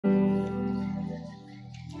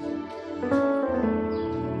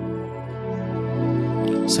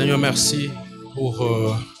Seigneur, merci pour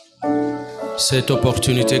cette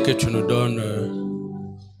opportunité que tu nous donnes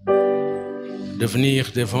de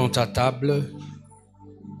venir devant ta table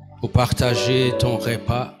pour partager ton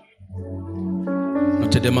repas. Nous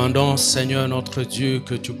te demandons, Seigneur notre Dieu,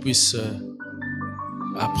 que tu puisses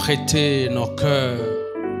apprêter nos cœurs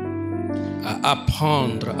à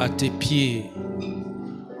apprendre à tes pieds.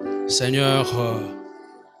 Seigneur,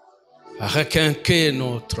 à requinquer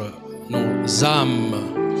nos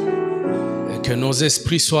âmes et que nos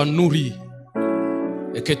esprits soient nourris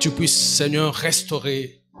et que tu puisses, Seigneur,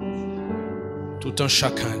 restaurer tout un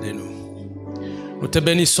chacun de nous. Nous te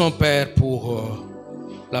bénissons, Père, pour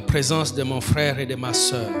la présence de mon frère et de ma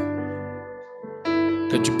sœur.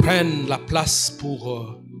 Que tu prennes la place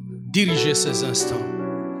pour diriger ces instants.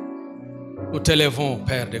 Nous t'élèvons,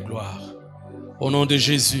 Père de gloire, au nom de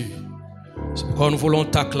Jésus. C'est pourquoi nous voulons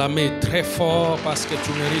t'acclamer très fort parce que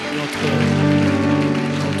tu mérites notre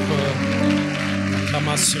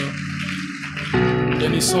acclamation.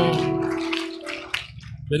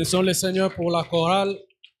 Bénissons le Seigneur pour la chorale.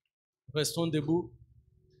 Restons debout.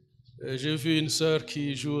 J'ai vu une sœur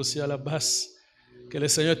qui joue aussi à la basse. Que le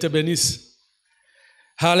Seigneur te bénisse.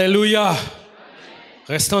 Alléluia.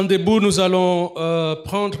 Restons debout, nous allons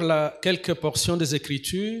prendre quelques portions des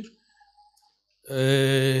Écritures.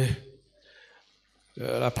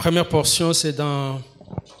 La première portion, c'est dans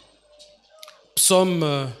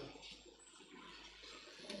Psaume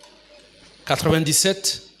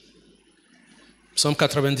 97. Psaume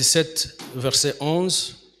 97, verset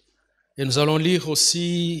 11. Et nous allons lire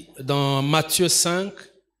aussi dans Matthieu 5,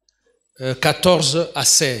 14 à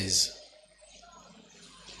 16.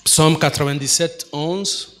 Psaume 97,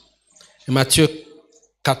 11. Et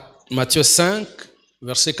Matthieu 5,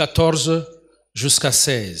 verset 14 jusqu'à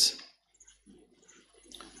 16.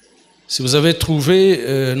 Si vous avez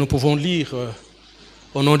trouvé, nous pouvons lire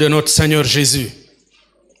au nom de notre Seigneur Jésus.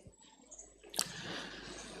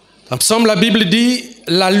 Dans le psaume, la Bible dit «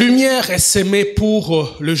 La lumière est semée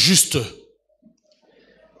pour le juste,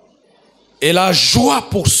 et la joie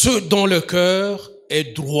pour ceux dont le cœur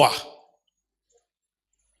est droit. »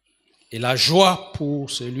 Et la joie pour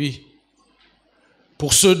ceux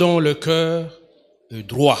dont le cœur est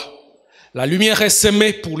droit. La lumière est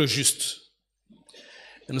semée pour le juste.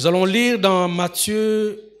 Et nous allons lire dans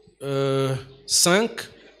Matthieu 5,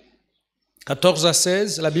 14 à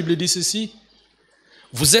 16, la Bible dit ceci.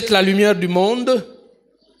 Vous êtes la lumière du monde.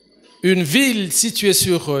 Une ville située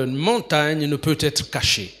sur une montagne ne peut être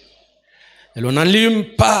cachée. Et l'on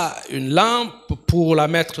n'allume pas une lampe pour la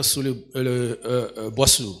mettre sous le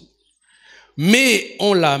boisseau. Mais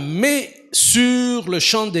on la met sur le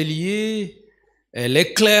chandelier. Elle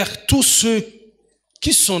éclaire tous ceux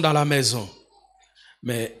qui sont dans la maison.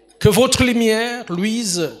 Mais que votre lumière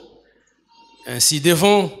luise ainsi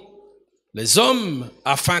devant les hommes,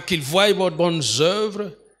 afin qu'ils voient vos bonnes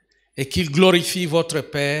œuvres et qu'ils glorifient votre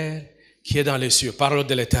Père qui est dans les cieux. Parole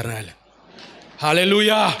de l'Éternel.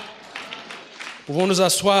 Alléluia. Pouvons nous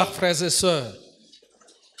asseoir, frères et sœurs.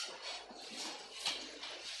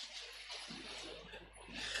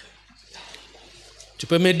 Tu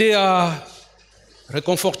peux m'aider à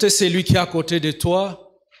réconforter celui qui est à côté de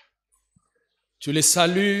toi. Tu le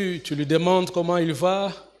salues, tu lui demandes comment il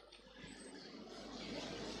va.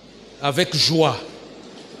 Avec joie.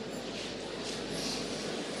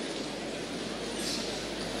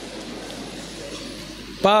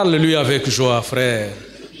 Parle-lui avec joie, frère.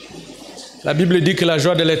 La Bible dit que la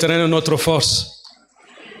joie de l'Éternel est notre force.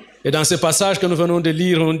 Et dans ce passage que nous venons de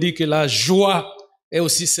lire, on dit que la joie est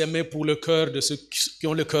aussi semée pour le cœur de ceux qui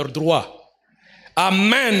ont le cœur droit.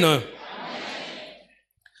 Amen.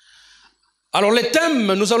 Alors le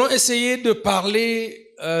thème, nous allons essayer de parler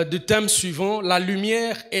du thème suivant, la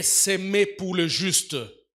lumière est semée pour le juste.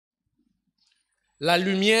 La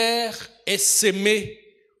lumière est semée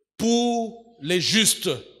pour les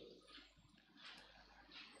justes.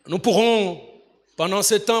 Nous pourrons, pendant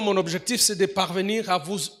ce temps, mon objectif c'est de parvenir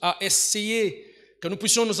à essayer que nous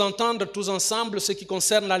puissions nous entendre tous ensemble ce qui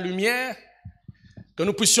concerne la lumière, que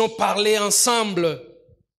nous puissions parler ensemble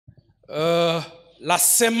la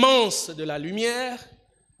sémence de la lumière,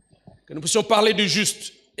 que nous puissions parler du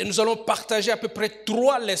juste. Et nous allons partager à peu près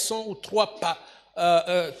 3 leçons ou 3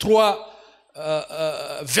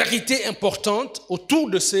 vérités importantes autour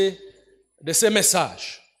de ces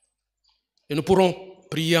messages. Et nous pourrons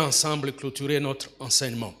prier ensemble et clôturer notre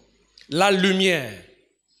enseignement. La lumière.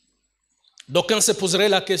 D'aucuns se poseraient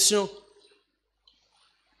la question,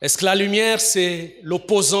 est-ce que la lumière c'est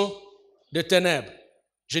l'opposant des ténèbres?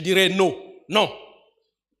 Je dirais non. Non.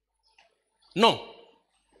 Non.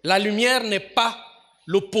 La lumière n'est pas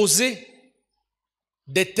l'opposé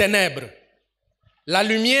des ténèbres. La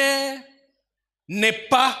lumière n'est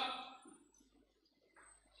pas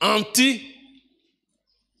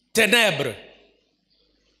anti-ténèbres.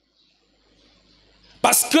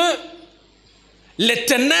 Parce que les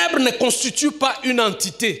ténèbres ne constituent pas une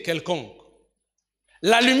entité quelconque.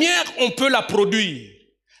 La lumière, on peut la produire.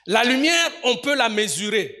 La lumière, on peut la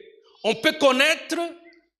mesurer. On peut connaître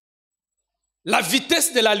la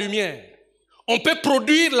vitesse de la lumière. On peut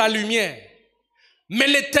produire la lumière. Mais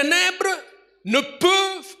les ténèbres ne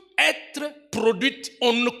peuvent être produites.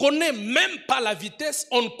 On ne connaît même pas la vitesse,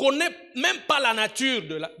 on ne connaît même pas la nature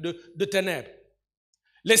de ténèbres.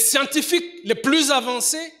 Les scientifiques les plus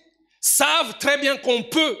avancés savent très bien qu'on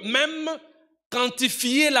peut même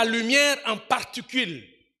quantifier la lumière en particules.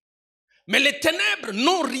 Mais les ténèbres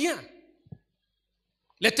n'ont rien.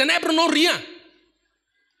 Les ténèbres n'ont rien.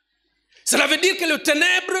 Cela veut dire que le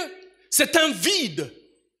ténèbre, c'est un vide.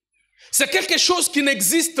 C'est quelque chose qui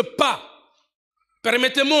n'existe pas.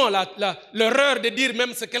 Permettez-moi l'erreur de dire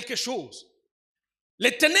même c'est quelque chose.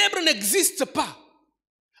 Les ténèbres n'existent pas.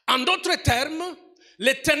 En d'autres termes,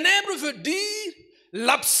 les ténèbres veut dire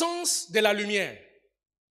l'absence de la lumière.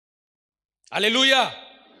 Alléluia.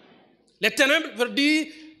 Les ténèbres veut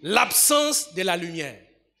dire l'absence de la lumière.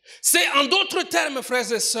 C'est en d'autres termes,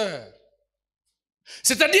 frères et sœurs.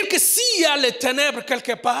 C'est-à-dire que s'il y a les ténèbres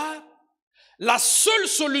quelque part, la seule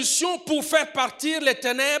solution pour faire partir les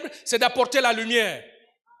ténèbres, c'est d'apporter la lumière.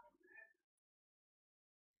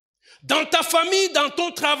 Dans ta famille, dans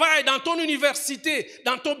ton travail, dans ton université,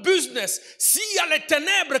 dans ton business, s'il y a les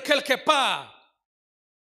ténèbres quelque part,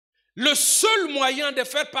 le seul moyen de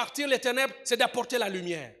faire partir les ténèbres, c'est d'apporter la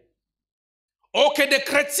lumière. Oh, que des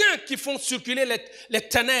chrétiens qui font circuler les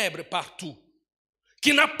ténèbres partout,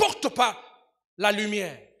 qui n'apportent pas la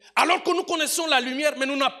lumière. Alors que nous connaissons la lumière, mais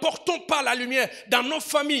nous n'apportons pas la lumière dans nos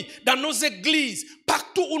familles, dans nos églises,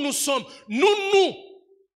 partout où nous sommes. Nous nous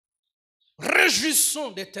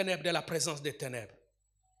réjouissons des ténèbres, de la présence des ténèbres.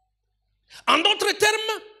 En d'autres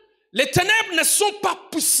termes, les ténèbres ne sont pas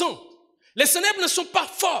puissants. Les ténèbres ne sont pas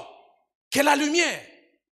forts que la lumière.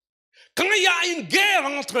 Quand il y a une guerre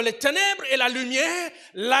entre les ténèbres et la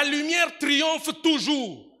lumière triomphe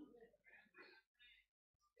toujours.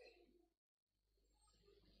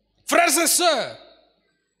 Frères et sœurs,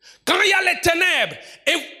 quand il y a les ténèbres,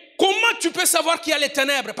 et comment tu peux savoir qu'il y a les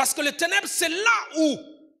ténèbres? Parce que les ténèbres, c'est là où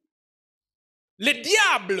le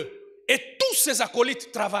diable et tous ses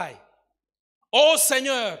acolytes travaillent. Oh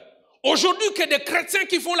Seigneur, aujourd'hui que des chrétiens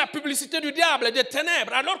qui font la publicité du diable et des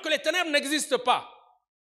ténèbres, alors que les ténèbres n'existent pas.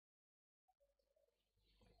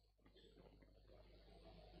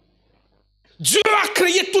 Dieu a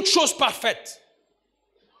créé toutes choses parfaites.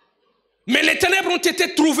 Mais les ténèbres ont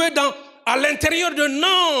été trouvées à l'intérieur d'un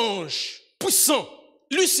ange puissant,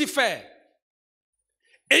 Lucifer.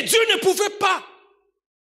 Et Dieu ne pouvait pas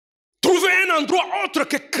trouver un endroit autre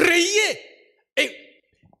que créer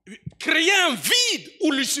un vide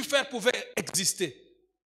où Lucifer pouvait exister.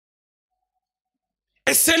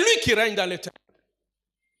 Et c'est lui qui règne dans les ténèbres.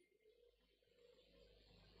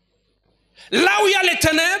 Là où il y a les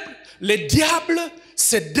ténèbres, les diables,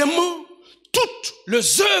 ces démons, toutes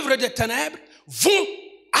les œuvres des ténèbres vont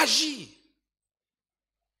agir.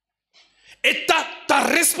 Et ta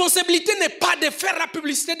responsabilité n'est pas de faire la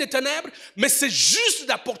publicité des ténèbres, mais c'est juste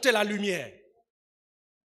d'apporter la lumière.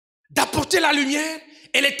 D'apporter la lumière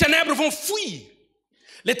et les ténèbres vont fuir.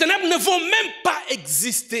 Les ténèbres ne vont même pas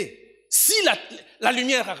exister si la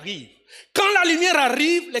lumière arrive. Quand la lumière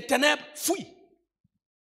arrive, les ténèbres fuient.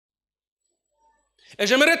 Et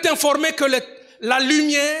j'aimerais t'informer que la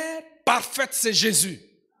lumière parfaite, c'est Jésus.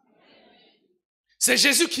 C'est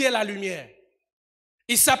Jésus qui est la lumière.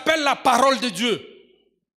 Il s'appelle la parole de Dieu.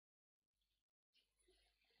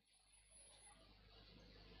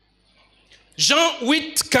 Jean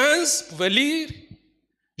 8, 15, vous pouvez lire.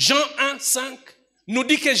 Jean 1, 5 nous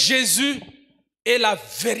dit que Jésus est la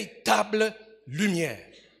véritable lumière.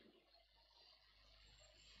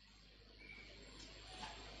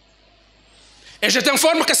 Et je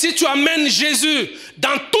t'informe que si tu amènes Jésus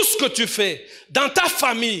dans tout ce que tu fais, dans ta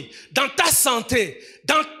famille, dans ta santé,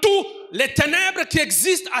 dans tous les ténèbres qui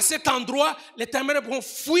existent à cet endroit, les ténèbres vont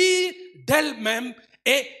fuir d'elles-mêmes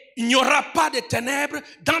et il n'y aura pas de ténèbres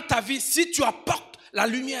dans ta vie si tu apportes la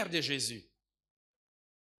lumière de Jésus.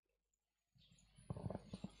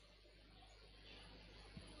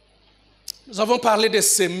 Nous avons parlé de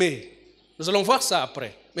SEMÉE. Nous allons voir ça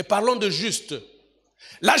après. Mais parlons de juste.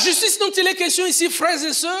 La justice dont il est question ici, frères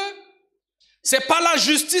et sœurs, ce n'est pas la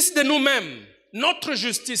justice de nous-mêmes. Notre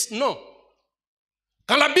justice, non.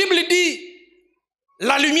 Quand la Bible dit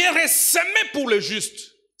la lumière est semée pour le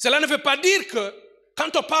juste, cela ne veut pas dire que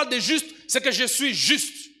quand on parle de juste, c'est que je suis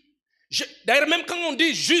juste. D'ailleurs, même quand on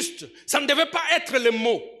dit juste, ça ne devait pas être le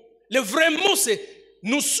mot. Le vrai mot, c'est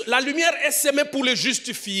la lumière est semée pour le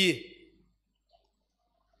justifier.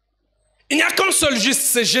 Il n'y a qu'un seul juste,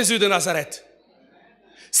 c'est Jésus de Nazareth.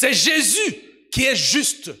 C'est Jésus qui est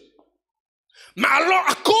juste. Mais alors,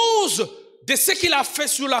 à cause de ce qu'il a fait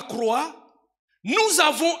sur la croix, nous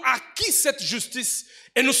avons acquis cette justice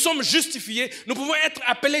et nous sommes justifiés. Nous pouvons être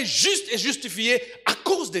appelés justes et justifiés à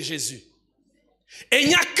cause de Jésus. Et il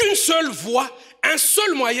n'y a qu'une seule voie, un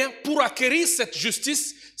seul moyen pour acquérir cette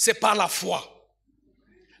justice, c'est par la foi.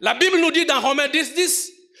 La Bible nous dit dans Romains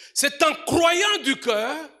 10, c'est en croyant du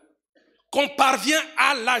cœur qu'on parvient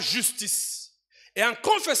à la justice. Et en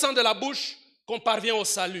confessant de la bouche qu'on parvient au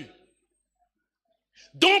salut.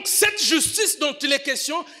 Donc cette justice dont il est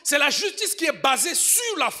question, c'est la justice qui est basée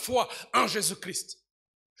sur la foi en Jésus-Christ.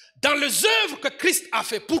 Dans les œuvres que Christ a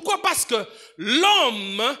fait. Pourquoi? Parce que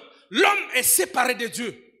l'homme est séparé de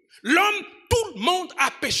Dieu. L'homme, tout le monde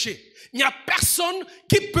a péché. Il n'y a personne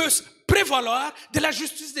qui peut se prévaloir de la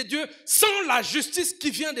justice de Dieu sans la justice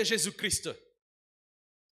qui vient de Jésus-Christ.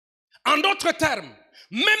 En d'autres termes,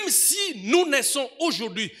 même si nous naissons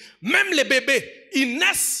aujourd'hui, même les bébés, ils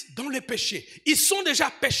naissent dans le péché. Ils sont déjà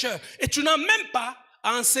pécheurs. Et tu n'as même pas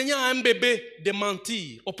à enseigner à un bébé de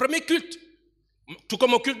mentir. Au premier culte, tout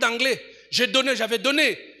comme au culte d'anglais, j'avais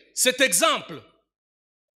donné cet exemple.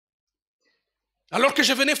 Alors que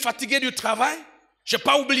je venais fatigué du travail, je n'ai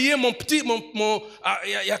pas oublié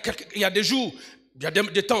il y a des jours, il y a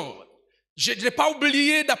des temps, je n'ai pas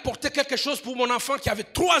oublié d'apporter quelque chose pour mon enfant qui avait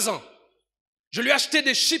 3 ans. Je lui ai acheté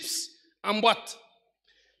des chips en boîte.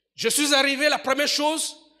 Je suis arrivé, la première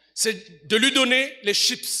chose, c'est de lui donner les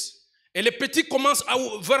chips. Et le petit commence à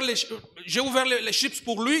ouvrir j'ai ouvert les chips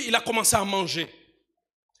pour lui, il a commencé à manger.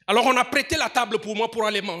 Alors on a prêté la table pour moi pour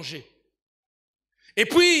aller manger. Et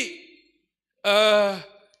puis,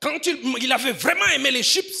 quand il avait vraiment aimé les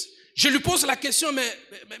chips, je lui pose la question,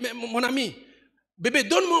 mais mon ami, bébé,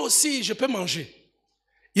 donne-moi aussi, je peux manger.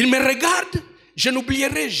 Il me regarde, je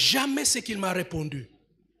n'oublierai jamais ce qu'il m'a répondu.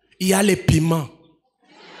 Il y a les piments.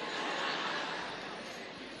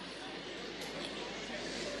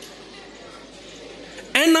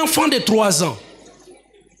 Un enfant de 3 ans.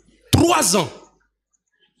 3 ans.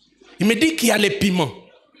 Il me dit qu'il y a les piments.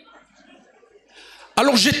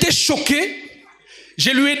 Alors j'étais choqué.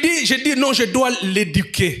 Je lui ai dit, j'ai dit non, je dois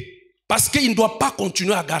l'éduquer. Parce qu'il ne doit pas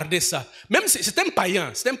continuer à garder ça. Même c'est un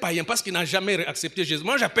païen parce qu'il n'a jamais accepté Jésus.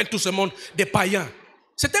 Moi j'appelle tout ce monde des païens.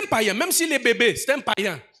 C'est un païen, même s'il est bébé, c'est un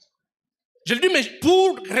païen. Je lui dis, mais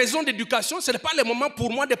pour raison d'éducation, ce n'est pas le moment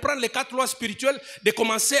pour moi de prendre les 4 lois spirituelles, de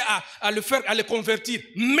commencer à le convertir.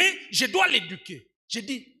 Mais je dois l'éduquer. J'ai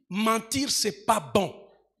dit, mentir, c'est pas bon.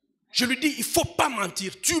 Je lui dis, il ne faut pas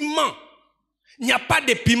mentir, tu mens. Il n'y a pas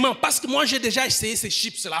de piment, parce que moi j'ai déjà essayé ces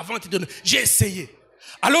chips là avant. J'ai essayé.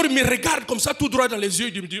 Alors il me regarde comme ça tout droit dans les yeux,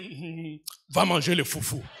 il me dit, va manger le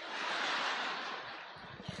foufou.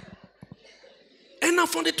 Un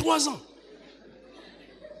enfant de 3 ans.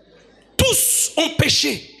 Tous ont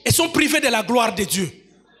péché et sont privés de la gloire de Dieu.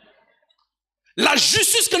 La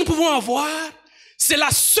justice que nous pouvons avoir, c'est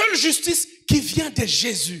la seule justice qui vient de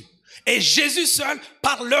Jésus. Et Jésus seul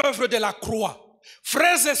par l'œuvre de la croix.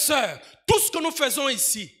 Frères et sœurs, tout ce que nous faisons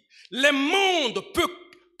ici, le monde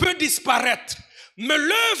peut disparaître. Mais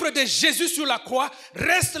l'œuvre de Jésus sur la croix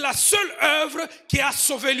reste la seule œuvre qui a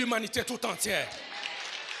sauvé l'humanité tout entière.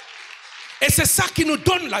 Et c'est ça qui nous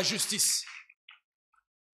donne la justice.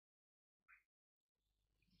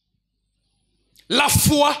 La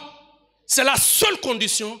foi, c'est la seule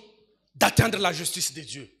condition d'atteindre la justice de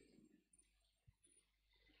Dieu.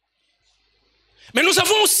 Mais nous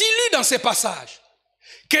avons aussi lu dans ces passages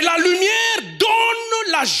que la lumière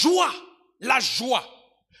donne la joie. La joie.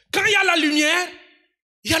 Quand il y a la lumière,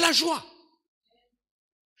 il y a la joie.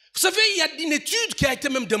 Vous savez, il y a une étude qui a été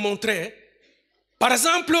même démontrée. Par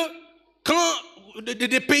exemple, quand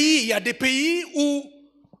il y a des pays où,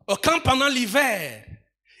 quand pendant l'hiver,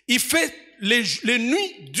 il fait les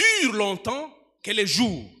nuits durent longtemps que les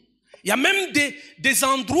jours. Il y a même des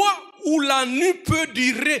endroits où la nuit peut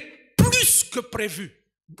durer plus que prévu.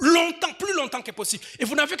 Longtemps, plus longtemps que possible. Et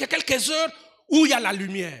vous n'avez que quelques heures où il y a la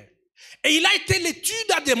lumière. Et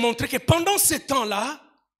l'étude a démontré que pendant ce temps-là,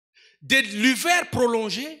 de l'hiver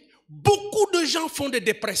prolongé, beaucoup de gens font des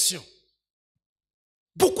dépressions.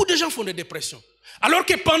 Beaucoup de gens font des dépressions. Alors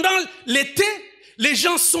que pendant l'été, les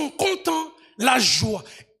gens sont contents, la joie.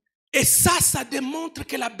 Et ça démontre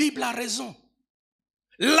que la Bible a raison.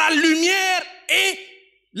 La lumière et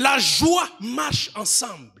la joie marchent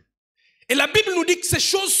ensemble. Et la Bible nous dit que ces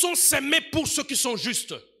choses sont semées pour ceux qui sont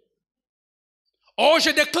justes. Oh, je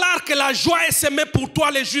déclare que la joie est semée pour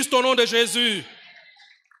toi, les justes, au nom de Jésus.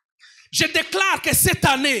 Je déclare que cette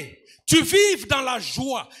année, tu vives dans la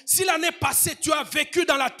joie. Si l'année passée, tu as vécu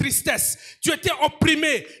dans la tristesse, tu étais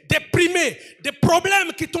opprimé, déprimé, des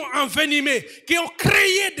problèmes qui t'ont envenimé, qui ont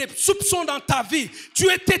créé des soupçons dans ta vie,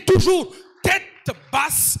 tu étais toujours tête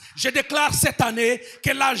basse. Je déclare cette année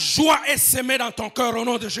que la joie est semée dans ton cœur au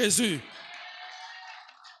nom de Jésus.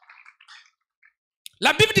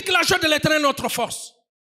 La Bible dit que la joie de l'Éternel est notre force.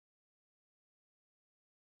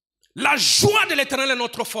 La joie de l'Éternel est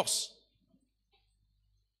notre force.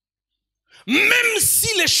 Même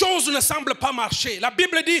si les choses ne semblent pas marcher, la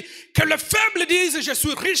Bible dit que les faibles disent je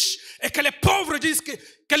suis riche et que les pauvres disent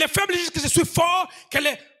que les faibles disent que je suis fort, que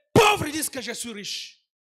les pauvres disent que je suis riche.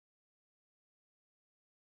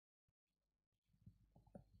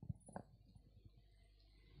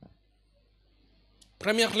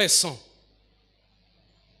 Première leçon.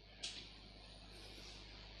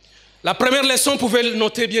 La première leçon, vous pouvez le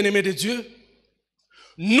noter, bien-aimés de Dieu.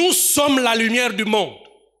 Nous sommes la lumière du monde.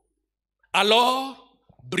 Alors,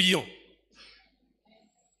 brillons.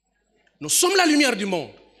 Nous sommes la lumière du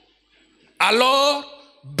monde. Alors,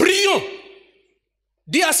 brillons.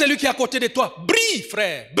 Dis à celui qui est à côté de toi, brille,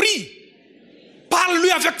 frère, brille. Parle-lui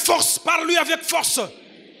avec force, parle-lui avec force.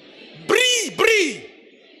 Brille, brille.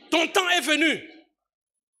 Ton temps est venu.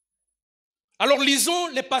 Alors, lisons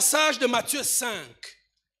les passages de Matthieu 5.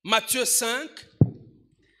 Matthieu 5,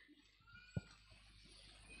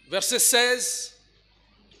 verset 16.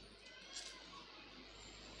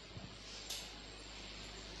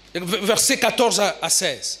 Verset 14 à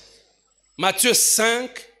 16. Matthieu 5.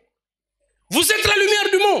 Vous êtes la lumière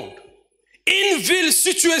du monde. Une ville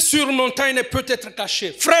située sur une montagne ne peut être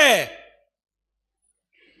cachée. Frère,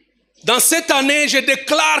 dans cette année, je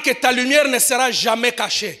déclare que ta lumière ne sera jamais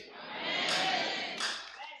cachée.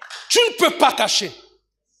 Tu ne peux pas cacher.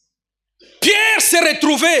 Pierre s'est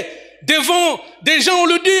retrouvé devant des gens, on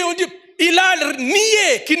dit, il a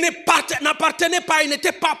nié qu'il n'appartenait pas, il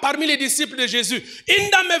n'était pas parmi les disciples de Jésus. Une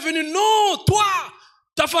dame est venue, non, toi,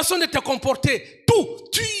 ta façon de te comporter,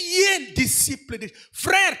 tu es disciple de Jésus.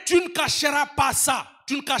 Frère, tu ne cacheras pas ça,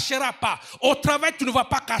 tu ne cacheras pas. Au travail, tu ne vas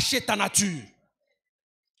pas cacher ta nature,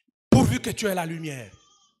 pourvu que tu aies la lumière.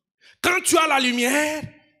 Quand tu as la lumière,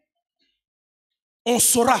 on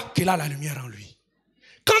saura qu'il a la lumière en lui.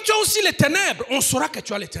 Quand tu as aussi les ténèbres, on saura que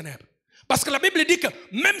tu as les ténèbres. Parce que la Bible dit que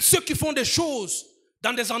même ceux qui font des choses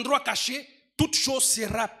dans des endroits cachés, toute chose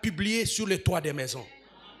sera publiée sur les toits des maisons.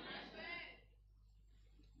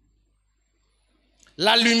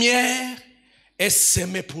 La lumière est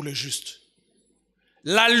semée pour le juste.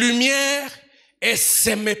 La lumière est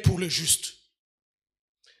semée pour le juste.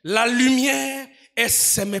 La lumière est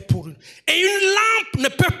semée pour le juste. Et une lampe ne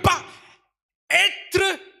peut pas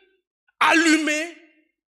être allumée,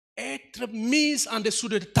 être mise en dessous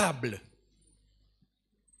de table.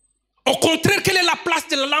 Au contraire, quelle est la place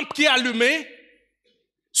de la lampe qui est allumée?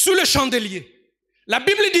 Sur le chandelier. La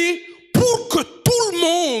Bible dit, pour que tout le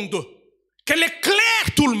monde, qu'elle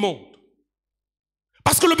éclaire tout le monde.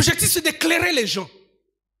 Parce que l'objectif, c'est d'éclairer les gens.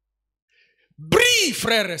 Brille,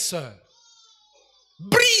 frères et sœurs.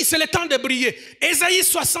 Brille, c'est le temps de briller. Ésaïe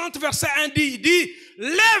 60, verset 1 dit,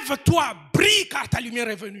 lève-toi, brille, car ta lumière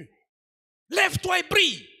est venue. Lève-toi et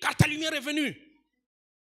brille, car ta lumière est venue.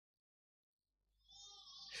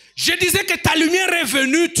 Je disais que ta lumière est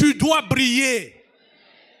venue, tu dois briller.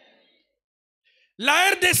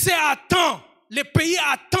 La RDC attend, le pays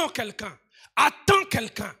attend quelqu'un. Attend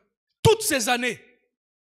quelqu'un toutes ces années.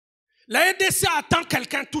 La RDC attend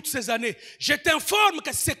quelqu'un toutes ces années. Je t'informe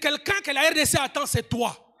que c'est quelqu'un que la RDC attend, c'est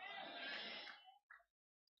toi.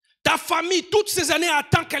 Ta famille, toutes ces années,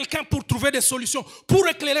 attend quelqu'un pour trouver des solutions, pour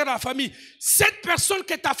éclairer la famille. Cette personne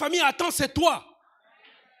que ta famille attend, c'est toi.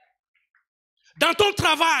 Dans ton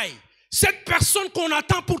travail, cette personne qu'on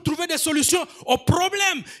attend pour trouver des solutions aux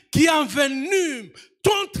problèmes qui enveniment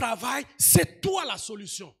ton travail, c'est toi la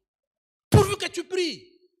solution. Pourvu que tu pries.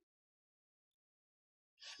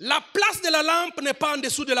 La place de la lampe n'est pas en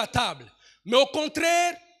dessous de la table, mais au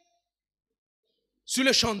contraire, sur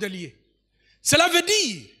le chandelier. Cela veut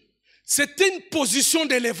dire, c'est une position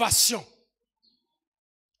d'élévation.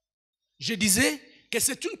 Je disais que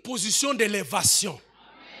c'est une position d'élévation.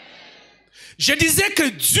 Je disais que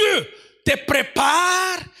Dieu te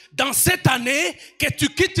prépare dans cette année, que tu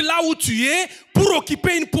quittes là où tu es pour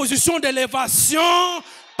occuper une position d'élévation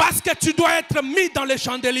parce que tu dois être mis dans les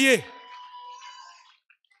chandeliers.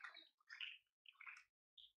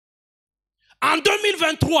 En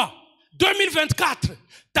 2023, 2024,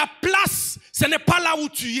 ta place, ce n'est pas là où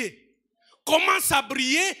tu es. Commence à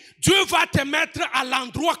briller, Dieu va te mettre à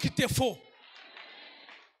l'endroit qu'il te faut.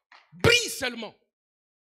 Brille seulement.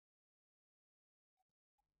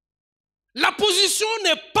 La position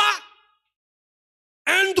n'est pas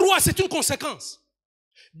un droit, c'est une conséquence.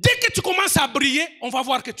 Dès que tu commences à briller, on va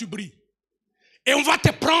voir que tu brilles. Et on va te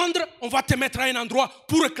prendre, on va te mettre à un endroit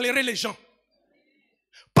pour éclairer les gens.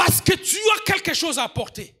 Parce que tu as quelque chose à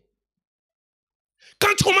apporter.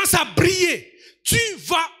 Quand tu commences à briller, tu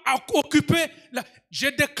vas occuper... Je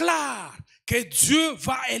déclare que Dieu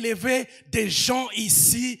va élever des gens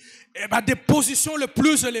ici à des positions les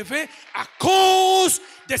plus élevées à cause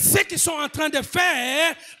de ce qu'ils sont en train de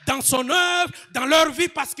faire dans son œuvre, dans leur vie,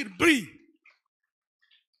 parce qu'ils brillent.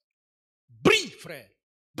 Brille, frère,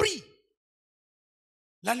 brille.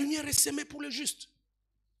 La lumière est semée pour le juste.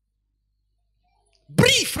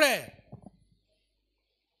 Brille, frère.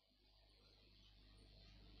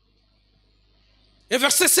 Et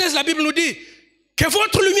verset 16, la Bible nous dit que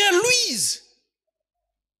votre lumière luise.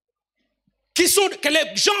 Que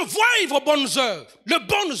les gens voient vos bonnes œuvres. Les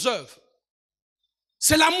bonnes œuvres.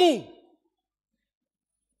 C'est l'amour.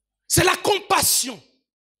 C'est la compassion.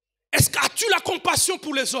 As-tu la compassion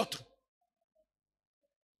pour les autres?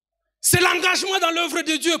 C'est l'engagement dans l'œuvre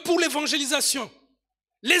de Dieu pour l'évangélisation.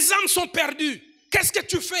 Les âmes sont perdues. Qu'est-ce que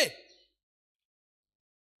tu fais?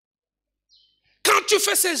 Quand tu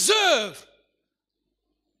fais ces œuvres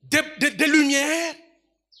de lumière,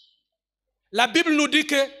 la Bible nous dit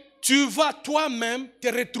que tu vas toi-même te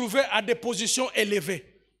retrouver à des positions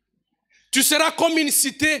élevées. Tu seras comme une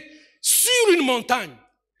cité sur une montagne.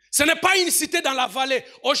 Ce n'est pas une cité dans la vallée.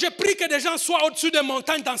 Oh, je prie que des gens soient au-dessus des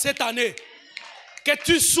montagnes dans cette année. Que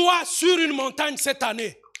tu sois sur une montagne cette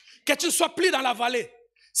année. Que tu ne sois plus dans la vallée.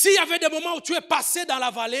 S'il y avait des moments où tu es passé dans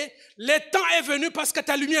la vallée, le temps est venu parce que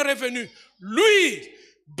ta lumière est venue. Lui,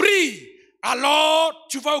 brille. Alors,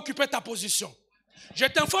 tu vas occuper ta position. Je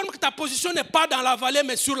t'informe que ta position n'est pas dans la vallée,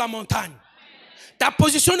 mais sur la montagne. Ta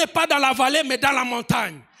position n'est pas dans la vallée, mais dans la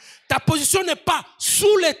montagne. Ta position n'est pas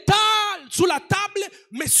sous la table,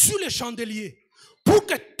 mais sur les chandeliers. Pour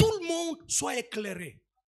que tout le monde soit éclairé.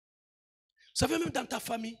 Vous savez, même dans ta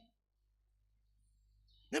famille,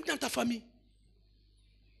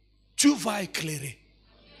 tu vas éclairer.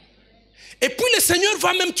 Et puis le Seigneur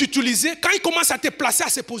va même t'utiliser, quand il commence à te placer à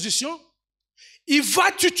ces positions, il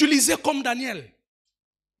va t'utiliser comme Daniel.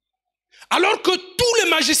 Alors que tous les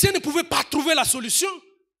magiciens ne pouvaient pas trouver la solution,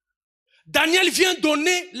 Daniel vient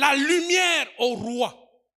donner la lumière au roi.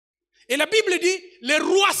 Et la Bible dit, le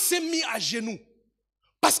roi s'est mis à genoux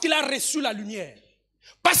parce qu'il a reçu la lumière.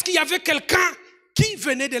 Parce qu'il y avait quelqu'un qui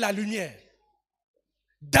venait de la lumière.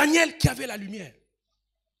 Daniel qui avait la lumière.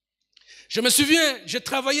 Je me souviens, j'ai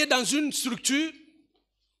travaillé dans une structure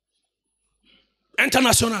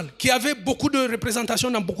internationale qui avait beaucoup de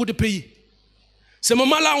représentations dans beaucoup de pays. Ce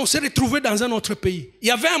moment-là, on s'est retrouvé dans un autre pays. Il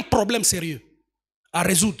y avait un problème sérieux à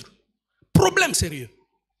résoudre. Problème sérieux.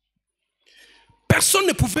 Personne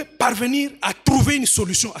ne pouvait parvenir à trouver une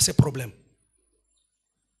solution à ce problème.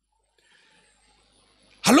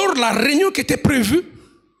 Alors la réunion qui était prévue,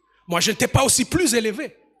 moi je n'étais pas aussi plus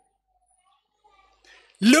élevé.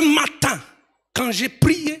 Le matin, quand j'ai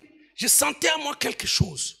prié, je sentais à moi quelque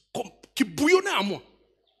chose qui bouillonnait à moi.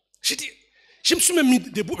 J'ai dit, je me suis même mis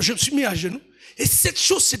debout, je me suis mis à genoux. Et cette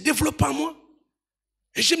chose se développe en moi.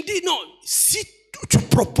 Et je me dis, non, si tu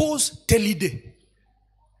proposes telle idée.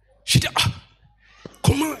 J'ai dit,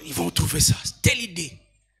 comment ils vont trouver ça? Telle idée.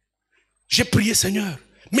 J'ai prié, Seigneur.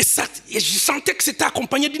 Mais ça, et je sentais que c'était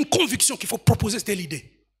accompagné d'une conviction qu'il faut proposer telle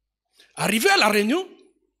idée. Arrivé à la réunion,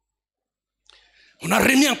 on a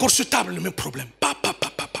remis encore sur table le même problème.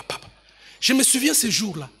 Je me souviens ce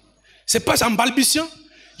jour-là. C'est pas en balbutiant.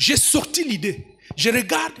 J'ai sorti l'idée. Je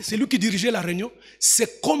regarde, c'est lui qui dirigeait la réunion.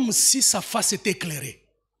 C'est comme si sa face était éclairée.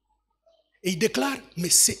 Et il déclare, mais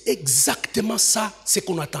c'est exactement ça ce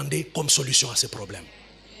qu'on attendait comme solution à ce problème.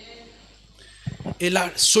 Et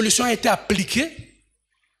la solution a été appliquée.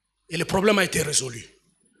 Et le problème a été résolu.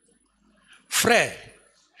 Frère,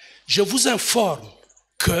 je vous informe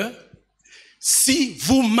que si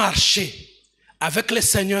vous marchez avec le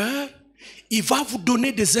Seigneur, il va vous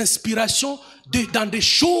donner des inspirations dans des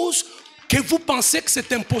choses que vous pensez que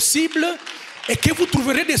c'est impossible et que vous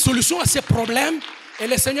trouverez des solutions à ces problèmes et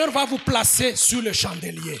le Seigneur va vous placer sur le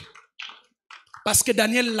chandelier. Parce que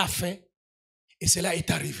Daniel l'a fait et cela est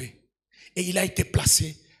arrivé. Et il a été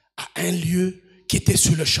placé à un lieu qui était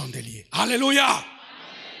sur le chandelier. Alléluia. Amen.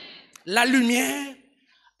 La lumière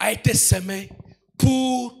a été semée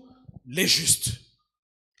pour les justes.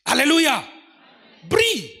 Alléluia. Amen.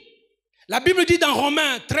 Brille. La Bible dit dans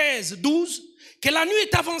Romains 13, 12 que la nuit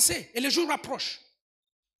est avancée et le jour approche.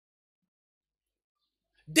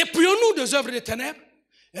 Dépouillons-nous des œuvres des ténèbres,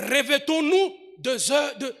 revêtons-nous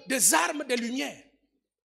des armes de lumière.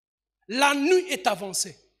 La nuit est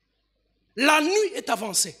avancée. La nuit est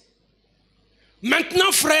avancée.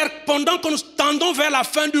 Maintenant, frères, pendant que nous tendons vers la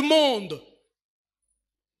fin du monde,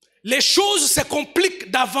 les choses se compliquent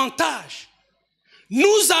davantage.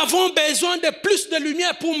 Nous avons besoin de plus de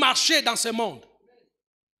lumière pour marcher dans ce monde.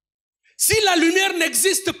 Si la lumière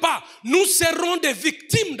n'existe pas, nous serons des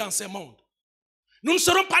victimes dans ce monde. Nous ne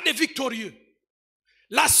serons pas des victorieux.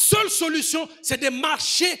 La seule solution, c'est de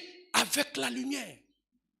marcher avec la lumière.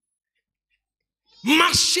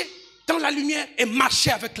 Marcher dans la lumière et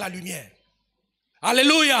marcher avec la lumière.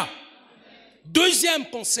 Alléluia. Deuxième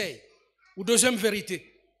conseil, ou deuxième vérité.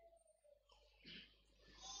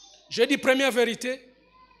 J'ai dit première vérité.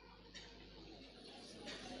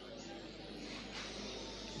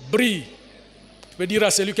 Brille. Tu peux dire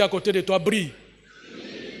à celui qui est à côté de toi, brille.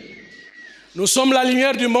 Nous sommes la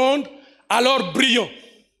lumière du monde, alors brillons.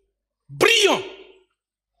 Brillons.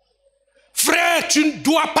 Frère, tu ne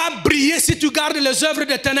dois pas briller si tu gardes les œuvres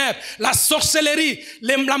des ténèbres, la sorcellerie,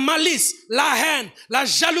 la malice, la haine, la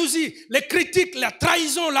jalousie, les critiques, la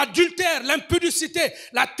trahison, l'adultère, l'impudicité,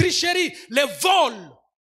 la tricherie, les vols,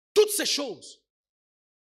 toutes ces choses.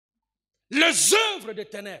 Les œuvres des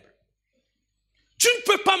ténèbres. Tu ne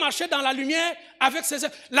peux pas marcher dans la lumière avec ces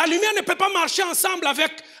œuvres. La lumière ne peut pas marcher ensemble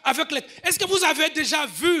avec les... Est-ce que vous avez déjà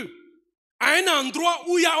vu à un endroit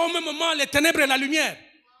où il y a au même moment les ténèbres et la lumière?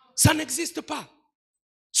 Ça n'existe pas.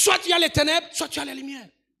 Soit tu as les ténèbres, soit tu as la lumière.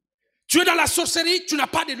 Tu es dans la sorcellerie, tu n'as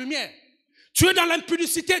pas de lumière. Tu es dans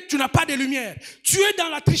l'impudicité, tu n'as pas de lumière. Tu es dans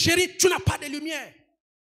la tricherie, tu n'as pas de lumière.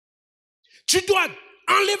 Tu dois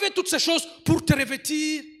enlever toutes ces choses pour te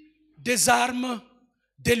revêtir des armes,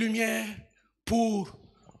 des lumières, pour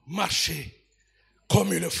marcher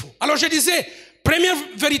comme il le faut. Alors je disais, première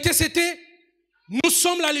vérité c'était, nous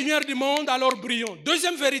sommes la lumière du monde, alors brillons.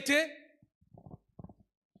 Deuxième vérité,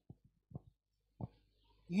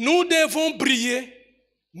 nous devons briller,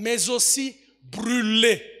 mais aussi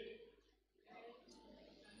brûler.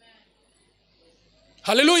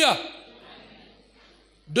 Alléluia.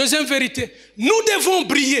 Deuxième vérité, nous devons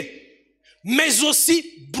briller, mais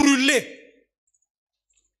aussi brûler.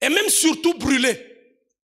 Et même surtout brûler.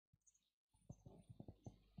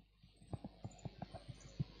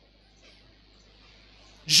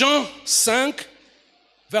 Jean 5,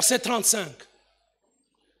 verset 35.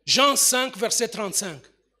 Jean 5, verset 35.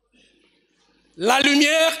 La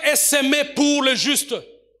lumière est semée pour le juste.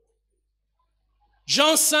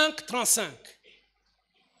 Jean 5, 35.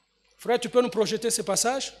 Frère, tu peux nous projeter ce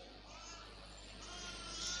passage?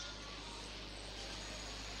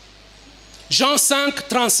 Jean 5,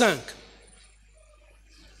 35.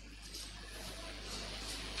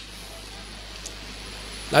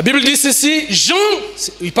 La Bible dit ceci, Jean,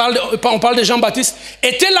 on parle de Jean-Baptiste,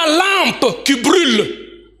 était la lampe qui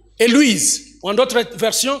brûle et luise. Ou en d'autres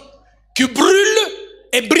versions, qui brûle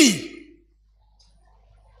et brille.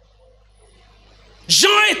 Jean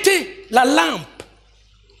était la lampe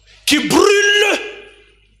qui brûle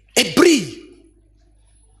et brille.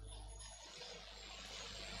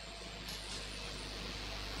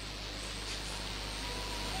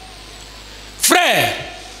 Frère,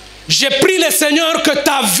 j'ai prie le Seigneur que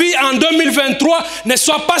ta vie en 2023 ne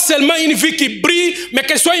soit pas seulement une vie qui brille, mais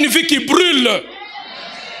qu'elle soit une vie qui brûle.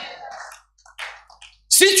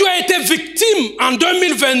 Si tu as été victime en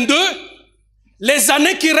 2022, les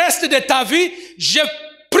années qui restent de ta vie, je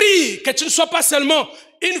prie que tu ne sois pas seulement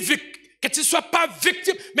que tu ne sois pas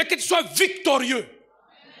victime, mais que tu sois victorieux.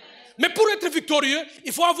 Mais pour être victorieux,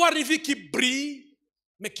 il faut avoir une vie qui brille,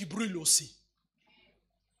 mais qui brûle aussi.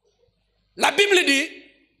 La Bible dit,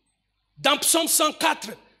 dans Psaume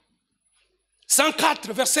 104,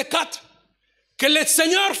 verset 4, que le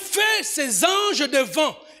Seigneur fait ses anges de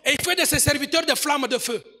vent et il fait de ses serviteurs des flammes de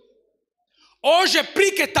feu. Oh, je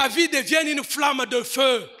prie que ta vie devienne une flamme de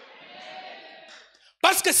feu.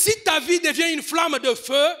 Parce que si ta vie devient une flamme de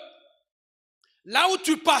feu, là où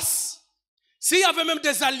tu passes, s'il y avait même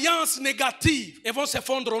des alliances négatives, elles vont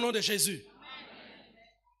s'effondrer au nom de Jésus.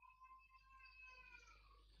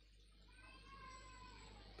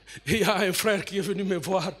 Il y a un frère qui est venu me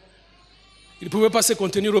voir. Il ne pouvait pas se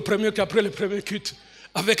contenir au premier qu'après le premier culte,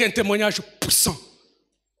 avec un témoignage puissant,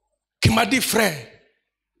 qui m'a dit, frère,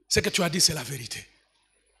 ce que tu as dit, c'est la vérité.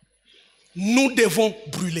 Nous devons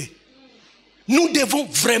brûler. Nous devons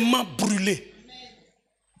vraiment brûler.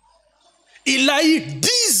 Il a eu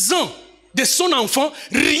 10 ans de son enfant,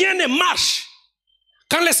 rien ne marche.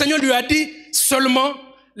 Quand le Seigneur lui a dit seulement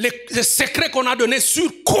les secrets qu'on a donnés sur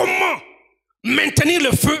comment maintenir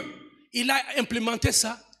le feu, il a implémenté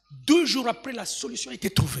ça. 2 jours après, la solution a été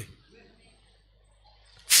trouvée.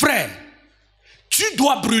 Frère, tu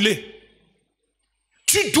dois brûler.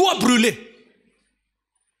 Tu dois brûler.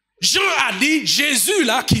 Jean a dit, Jésus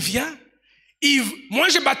là qui vient, moi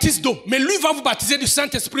je baptise d'eau, mais lui va vous baptiser du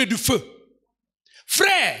Saint-Esprit et du feu.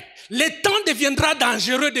 Frère, le temps deviendra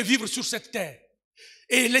dangereux de vivre sur cette terre.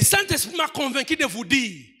 Et le Saint-Esprit m'a convaincu de vous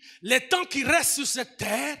dire, les temps qui restent sur cette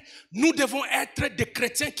terre, nous devons être des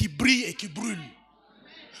chrétiens qui brillent et qui brûlent.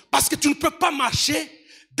 Parce que tu ne peux pas marcher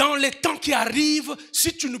dans les temps qui arrivent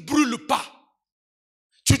si tu ne brûles pas.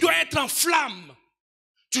 Tu dois être en flamme.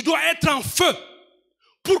 Tu dois être en feu.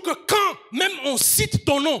 Pour que quand même on cite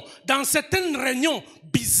ton nom dans certaines réunions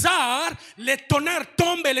bizarres, les tonnerres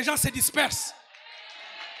tombent et les gens se dispersent.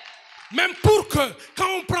 Même pour que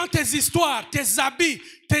quand on prend tes histoires, tes habits,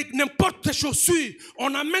 n'importe tes chaussures,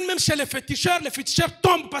 on amène même chez les féticheurs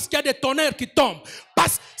tombent parce qu'il y a des tonnerres qui tombent.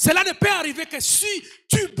 Parce que cela ne peut arriver que si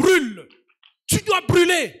tu brûles. Tu dois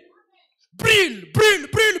brûler. Brûle, brûle,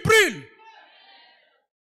 brûle, brûle.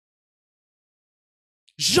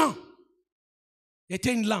 Jean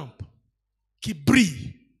était une lampe qui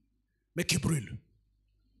brille, mais qui brûle.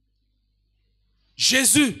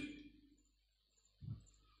 Jésus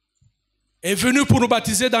est venu pour nous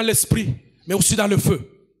baptiser dans l'esprit, mais aussi dans le feu.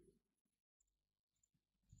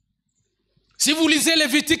 Si vous lisez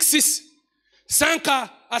Lévitique 6, 5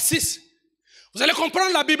 à 6, vous allez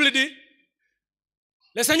comprendre, la Bible dit,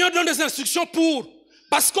 le Seigneur donne des instructions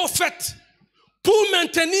parce qu'au fait, pour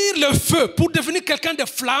maintenir le feu, pour devenir quelqu'un de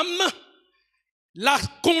flamme, la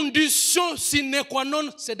condition sine qua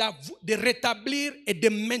non, c'est de rétablir et de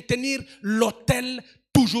maintenir l'autel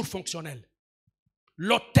toujours fonctionnel.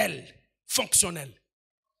 L'autel fonctionnel.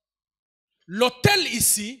 L'autel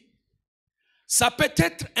ici, ça peut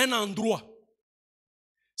être un endroit.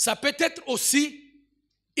 Ça peut être aussi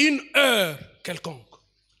une heure quelconque.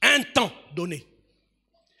 Un temps donné.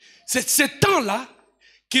 C'est ce temps-là,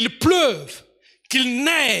 qu'il pleuve, qu'il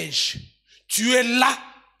neige, tu es là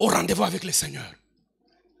au rendez-vous avec le Seigneur.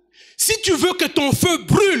 Si tu veux que ton feu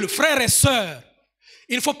brûle, frères et sœurs,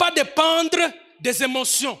 il ne faut pas dépendre des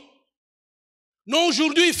émotions. Non,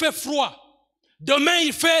 aujourd'hui il fait froid. Demain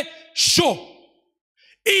il fait chaud.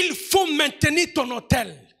 Il faut maintenir ton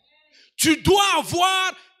autel. Tu dois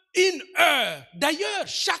avoir une heure. D'ailleurs,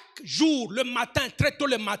 chaque jour, le matin, très tôt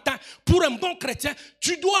le matin, pour un bon chrétien,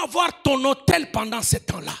 tu dois avoir ton autel pendant ce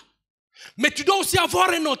temps-là. Mais tu dois aussi avoir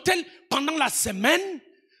un autel pendant la semaine,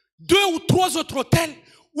 2 ou 3 autres hôtels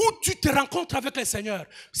où tu te rencontres avec le Seigneur.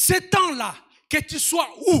 Ce temps-là, que tu sois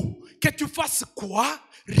où, que tu fasses quoi,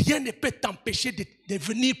 rien ne peut t'empêcher de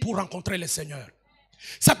venir pour rencontrer le Seigneur.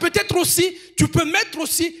 Ça peut être aussi, tu peux mettre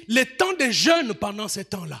aussi le temps de jeûne pendant ce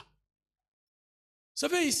temps-là. Vous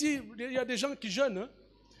savez, ici, il y a des gens qui jeûnent. Hein?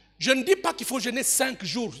 Je ne dis pas qu'il faut jeûner 5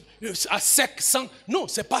 jours à sec, sans... Non,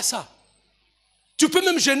 ce n'est pas ça. Tu peux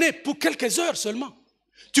même jeûner pour quelques heures seulement.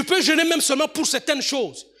 Tu peux jeûner même seulement pour certaines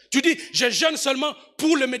choses. Tu dis, je jeûne seulement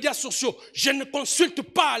pour les médias sociaux. Je ne consulte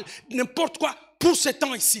pas n'importe quoi pour ce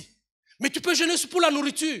temps ici. Mais tu peux jeûner aussi pour la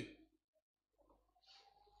nourriture.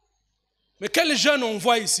 Mais quel jeûne on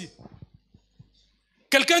voit ici?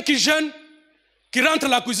 Quelqu'un qui jeûne, qui rentre à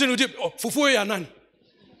la cuisine et nous dit, oh, foufou et anan.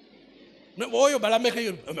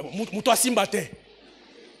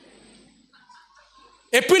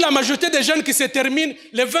 Et puis la majorité des jeunes qui se terminent,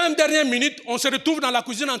 les 20 dernières minutes, on se retrouve dans la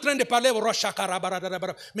cuisine en train de parler au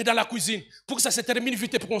mais dans la cuisine, pour que ça se termine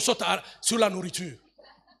vite et pour qu'on saute sur la nourriture.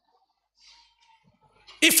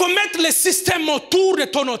 Il faut mettre le système autour de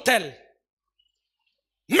ton hôtel.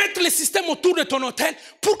 Mettre le système autour de ton hôtel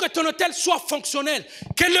pour que ton hôtel soit fonctionnel.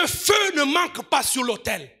 Que le feu ne manque pas sur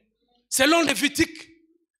l'hôtel. Selon Lévitique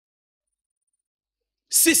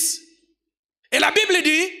 6. Et la Bible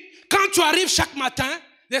dit, quand tu arrives chaque matin,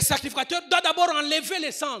 les sacrificateurs doivent d'abord enlever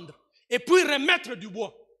les cendres et puis remettre du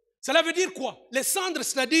bois. Cela veut dire quoi? Les cendres,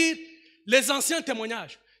 c'est-à-dire les anciens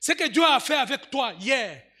témoignages. Ce que Dieu a fait avec toi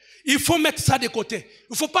hier, il faut mettre ça de côté.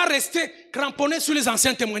 Il ne faut pas rester cramponné sur les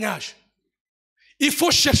anciens témoignages. Il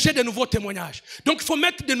faut chercher de nouveaux témoignages. Donc il faut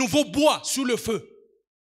mettre de nouveaux bois sur le feu.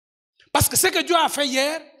 Parce que ce que Dieu a fait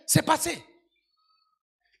hier, c'est passé.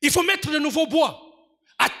 Il faut mettre de nouveaux bois.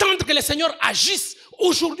 Attendre que le Seigneur agisse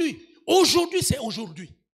aujourd'hui. Aujourd'hui, c'est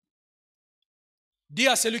aujourd'hui. Dis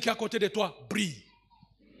à celui qui est à côté de toi, brille.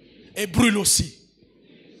 Et brûle aussi.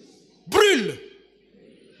 Brûle.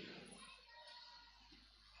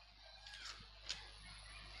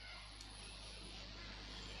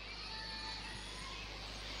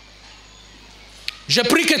 Je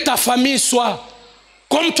prie que ta famille soit,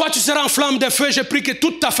 comme toi tu seras en flamme de feu, je prie que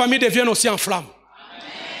toute ta famille devienne aussi en flamme.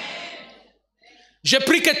 Je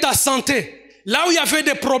prie que ta santé, là où il y avait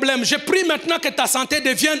des problèmes, je prie maintenant que ta santé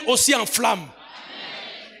devienne aussi en flamme.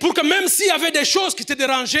 pour que même s'il y avait des choses qui te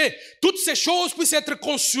dérangeaient, toutes ces choses puissent être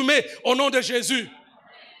consumées au nom de Jésus.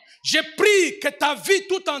 J'ai pris que ta vie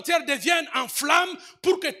tout entière devienne en flamme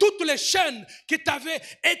pour que toutes les chaînes qui t'avaient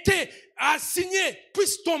été assignées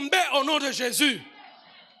puissent tomber au nom de Jésus.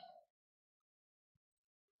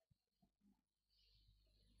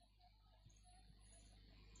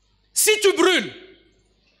 Si tu brûles,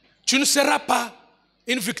 tu ne seras pas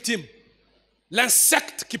une victime.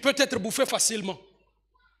 L'insecte qui peut être bouffé facilement.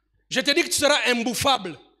 Je te dis que tu seras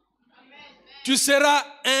imbouffable. Tu seras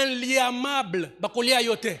inliamable. Bakolia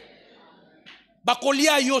yote.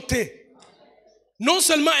 Bakolia yote. Non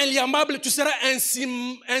seulement inliamable, tu seras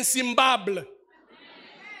insimbable.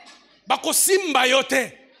 Bakosimba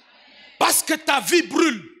yote. Parce que ta vie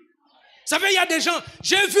brûle. Vous savez, il y a des gens,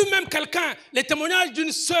 j'ai vu même quelqu'un, les témoignages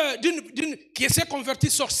d'une sœur, qui s'est convertie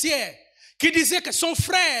sorcière, qui disait que son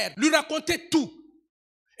frère lui racontait tout.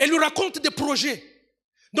 Elle lui raconte des projets.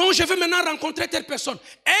 Donc je vais maintenant rencontrer telle personne.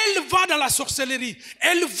 Elle va dans la sorcellerie.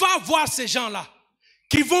 Elle va voir ces gens-là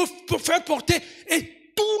qui vont faire porter.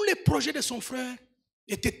 Et tous les projets de son frère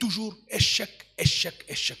étaient toujours échec, échec,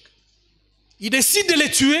 échec. Il décide de les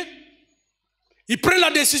tuer. Il prend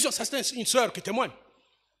la décision. Ça, c'est une sœur qui témoigne,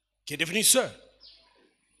 qui est devenue sœur.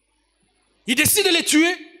 Il décide de les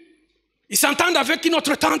tuer. Ils s'entendent avec une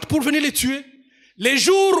autre tante pour venir les tuer. Les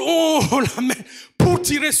jours où on l'amène pour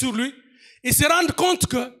tirer sur lui, ils se rendent compte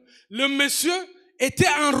que le monsieur était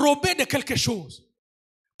enrobé de quelque chose.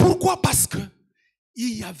 Pourquoi? Parce que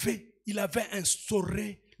il avait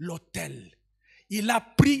instauré l'autel. Il a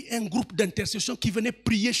pris un groupe d'intercession qui venait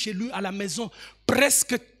prier chez lui à la maison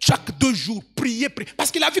presque chaque 2 jours. Prier. Parce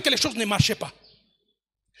qu'il a vu que les choses ne marchaient pas.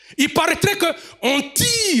 Il paraîtrait qu'on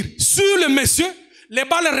tire sur le monsieur, les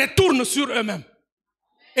balles retournent sur eux-mêmes.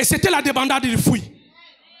 Et c'était la débandade de fouille.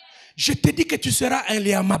 Je te dis que tu seras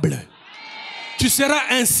inliamable. Tu seras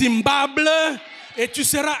insimbable et tu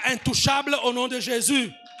seras intouchable au nom de Jésus.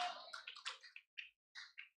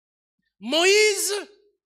 Moïse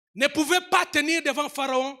ne pouvait pas tenir devant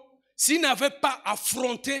Pharaon s'il n'avait pas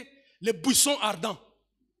affronté les buissons ardents.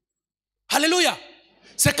 Alléluia.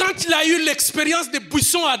 C'est quand il a eu l'expérience des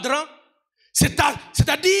buissons ardents,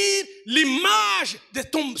 c'est-à-dire l'image de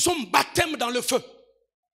son baptême dans le feu.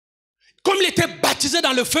 Comme il était baptisé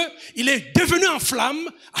dans le feu, il est devenu en flamme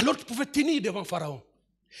alors qu'il pouvait tenir devant Pharaon.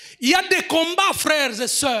 Il y a des combats, frères et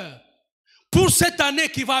sœurs, pour cette année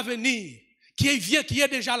qui va venir, qui est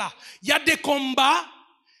déjà là. Il y a des combats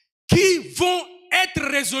qui vont être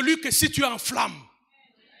résolus que si tu es en flamme.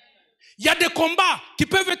 Il y a des combats qui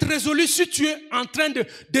peuvent être résolus si tu es en train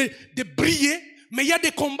de briller, mais il y a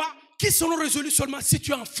des combats qui seront résolus seulement si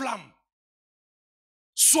tu es en flamme.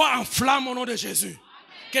 Sois en flamme au nom de Jésus.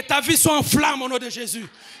 Que ta vie soit en flamme au nom de Jésus.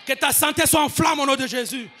 Que ta santé soit en flamme au nom de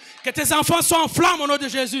Jésus. Que tes enfants soient en flamme au nom de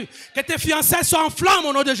Jésus. Que tes fiancés soient en flamme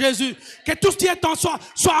au nom de Jésus. Que tout ce qui est en soi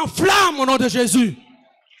soit en flamme au nom de Jésus.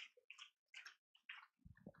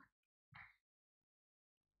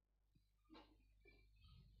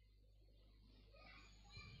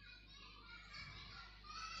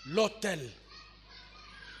 L'autel.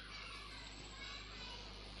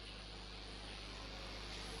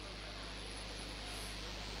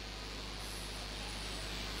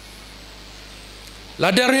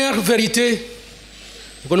 La dernière vérité,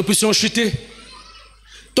 pour que nous puissions chuter.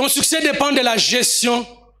 Ton succès dépend de la gestion.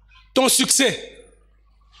 Ton succès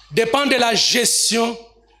dépend de la gestion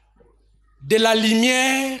de la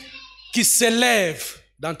lumière qui s'élève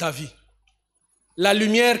dans ta vie. La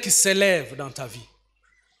lumière qui s'élève dans ta vie.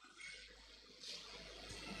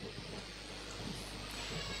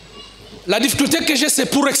 La difficulté que j'ai, c'est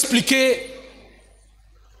pour expliquer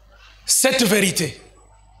cette vérité.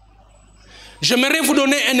 J'aimerais vous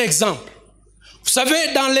donner un exemple. Vous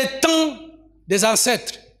savez, dans les temps des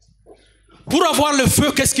ancêtres, pour avoir le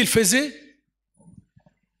feu, qu'est-ce qu'ils faisaient?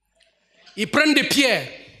 Ils prennent des pierres,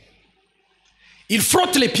 ils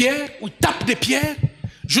frottent les pierres, ou ils tapent des pierres,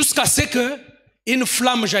 jusqu'à ce qu'une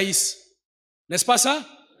flamme jaillisse. N'est-ce pas ça?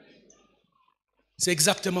 C'est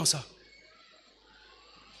exactement ça.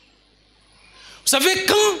 Vous savez,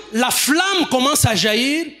 quand la flamme commence à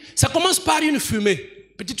jaillir, ça commence par une fumée,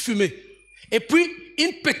 petite fumée. Et puis,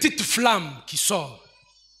 une petite flamme qui sort.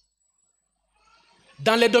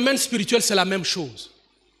 Dans les domaines spirituels, c'est la même chose.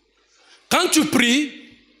 Quand tu pries,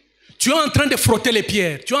 tu es en train de frotter les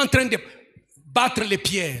pierres. Tu es en train de battre les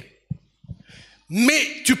pierres.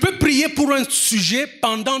 Mais tu peux prier pour un sujet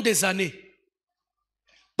pendant des années.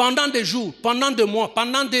 Pendant des jours, pendant des mois,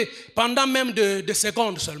 pendant même des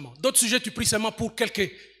secondes seulement. D'autres sujets, tu pries seulement pour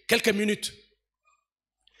quelques minutes.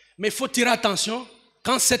 Mais il faut tirer attention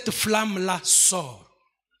quand cette flamme-là sort.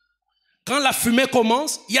 quand la fumée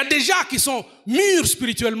commence, il y a des gens qui sont mûrs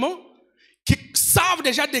spirituellement, qui savent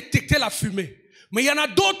déjà détecter la fumée. Mais il y en a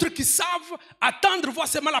d'autres qui savent attendre, voir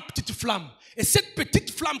seulement la petite flamme. Et cette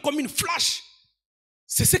petite flamme, comme une flash,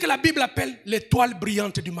 c'est ce que la Bible appelle l'étoile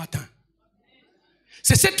brillante du matin.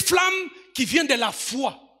 C'est cette flamme qui vient de la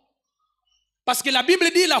foi. Parce que la Bible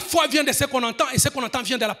dit la foi vient de ce qu'on entend et ce qu'on entend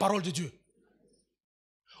vient de la parole de Dieu.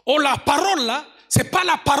 Oh, la parole là, c'est pas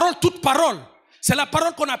la parole, toute parole. C'est la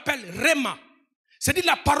parole qu'on appelle Rema. C'est-à-dire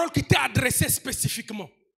la parole qui t'est adressée spécifiquement.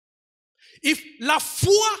 Et la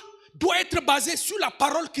foi doit être basée sur la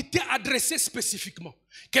parole qui t'est adressée spécifiquement.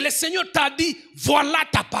 Que le Seigneur t'a dit, voilà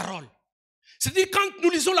ta parole. C'est-à-dire quand nous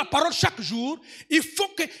lisons la parole chaque jour, il faut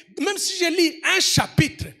que, même si je lis un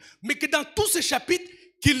chapitre, mais que dans tous ces chapitres,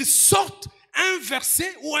 qu'il sorte un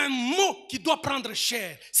verset ou un mot qui doit prendre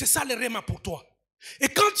chair. C'est ça le Rema pour toi. Et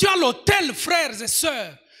quand tu as l'autel, frères et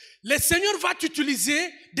sœurs, le Seigneur va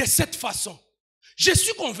t'utiliser de cette façon. Je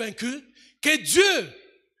suis convaincu que Dieu,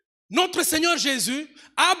 notre Seigneur Jésus,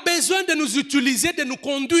 a besoin de nous utiliser, de nous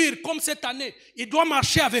conduire comme cette année. Il doit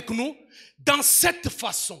marcher avec nous dans cette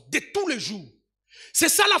façon, de tous les jours. C'est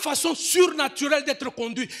ça la façon surnaturelle d'être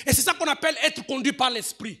conduit. Et c'est ça qu'on appelle être conduit par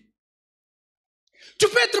l'Esprit. Tu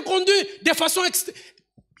peux être conduit de façon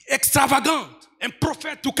extravagante, un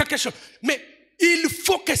prophète ou quelque chose. Mais il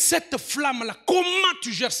faut que cette flamme-là, comment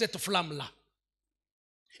tu gères cette flamme-là?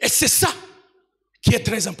 Et c'est ça qui est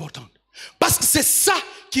très important. Parce que c'est ça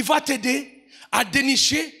qui va t'aider à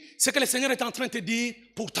dénicher ce que le Seigneur est en train de te dire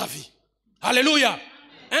pour ta vie. Alléluia.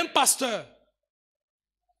 Un pasteur.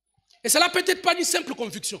 Et cela peut-être pas une simple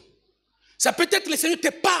conviction. Ça peut être que le Seigneur te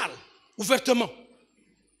parle ouvertement.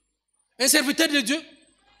 Un serviteur de Dieu,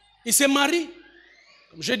 il s'est marié,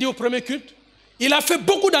 comme j'ai dit au premier culte, il a fait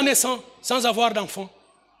beaucoup d'années sans avoir d'enfant.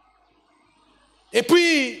 Et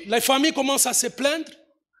puis, les familles commencent à se plaindre.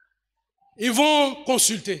 Ils vont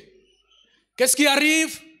consulter. Qu'est-ce qui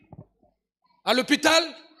arrive? À l'hôpital,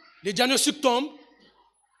 les diagnostics tombent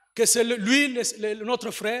que c'est lui, notre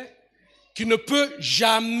frère, qui ne peut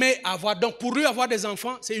jamais avoir. Donc, pour lui, avoir des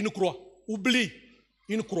enfants, c'est une croix. Oublie,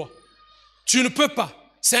 une croix. Tu ne peux pas.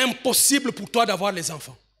 C'est impossible pour toi d'avoir les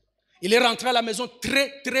enfants. Il est rentré à la maison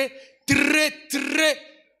très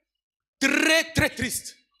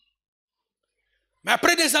triste. Mais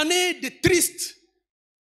après des années de tristes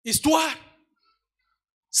histoires,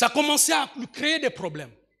 ça a commencé à lui créer des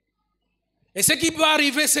problèmes. Et ce qui va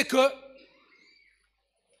arriver, c'est que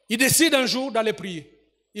il décide un jour d'aller prier.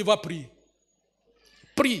 Il va prier.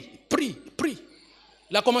 Prie.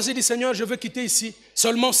 Il a commencé à dire, Seigneur, je veux quitter ici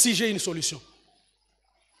seulement si j'ai une solution.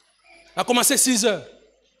 Il a commencé 6 heures.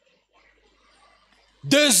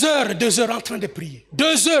 2 heures en train de prier.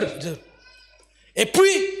 2 heures. Et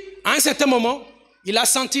puis, à un certain moment, il a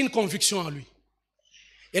senti une conviction en lui.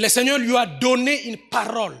 Et le Seigneur lui a donné une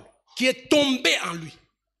parole qui est tombée en lui.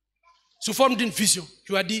 Sous forme d'une vision.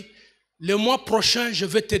 Il lui a dit, le mois prochain, je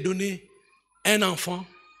vais te donner un enfant,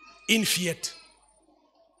 une fillette.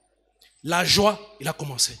 La joie, il a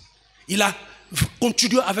commencé. Il a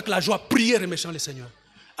continué avec la joie, prier, remerciant le Seigneur.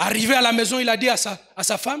 Arrivé à la maison, il a dit à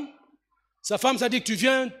sa femme, sa femme s'est dit, tu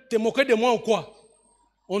viens te moquer de moi ou quoi?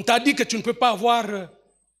 On t'a dit que tu ne peux pas avoir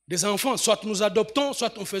des enfants. Soit nous adoptons,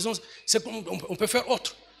 soit on peut faire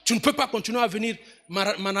autre. Tu ne peux pas continuer à venir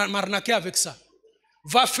m'arnaquer avec ça.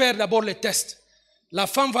 Va faire d'abord les tests. La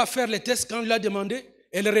femme va faire les tests. Quand il l'a demandé,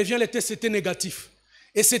 elle revient, les tests étaient négatifs.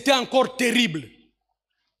 Et c'était encore terrible.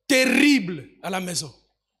 Terrible à la maison.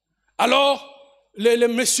 Alors, le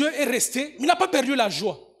monsieur est resté, il n'a pas perdu la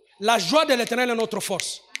joie. La joie de l'Éternel est notre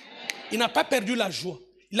force. Il n'a pas perdu la joie.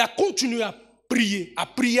 Il a continué à prier,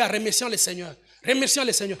 à remercier le Seigneur. Remerciant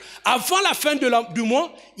le Seigneur. Avant la fin du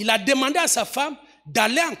mois, il a demandé à sa femme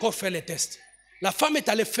d'aller encore faire les tests. La femme est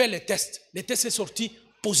allée faire les tests. Les tests sont sortis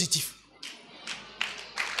positifs.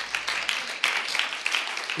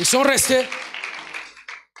 Ils sont restés.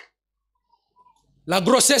 La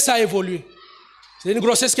grossesse a évolué. C'est une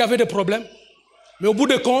grossesse qui avait des problèmes. Mais au bout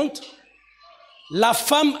de compte, la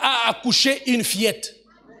femme a accouché une fillette.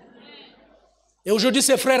 Et aujourd'hui,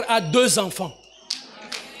 ce frère a 2 enfants.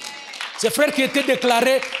 Ce frère qui était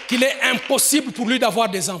déclaré qu'il est impossible pour lui d'avoir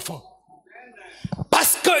des enfants.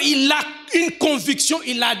 Parce qu'il a une conviction,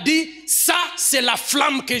 il a dit, ça c'est la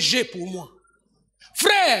flamme que j'ai pour moi.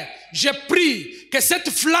 Frère, je prie que cette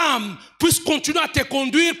flamme puisse continuer à te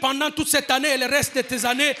conduire pendant toute cette année et le reste de tes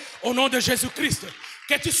années au nom de Jésus-Christ.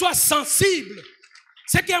 Que tu sois sensible.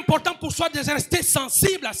 Ce qui est important pour toi, c'est de rester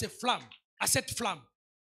sensible à cette flamme.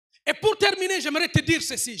 Et pour terminer, j'aimerais te dire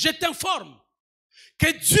ceci. Je t'informe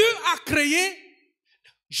que Dieu a créé,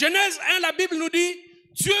 Genèse 1, la Bible nous dit,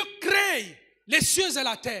 Dieu crée les cieux et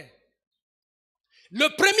la terre. Le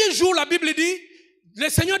premier jour, la Bible dit, le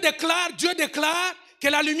Seigneur déclare, Dieu déclare que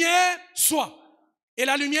la lumière soit. Et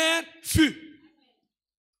la lumière fut.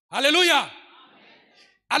 Alléluia.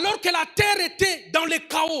 Alors que la terre était dans le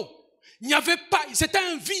chaos, il n'y avait pas, c'était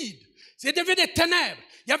un vide, c'était des ténèbres,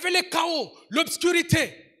 il y avait le chaos,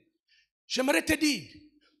 l'obscurité. J'aimerais te dire,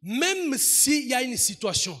 même s'il y a une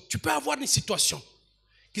situation, tu peux avoir une situation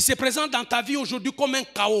qui se présente dans ta vie aujourd'hui comme un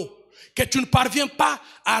chaos, que tu ne parviens pas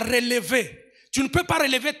à relever. Tu ne peux pas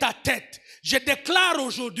relever ta tête. Je déclare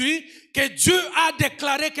aujourd'hui que Dieu a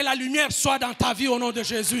déclaré que la lumière soit dans ta vie au nom de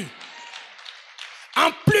Jésus.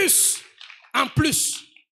 En plus,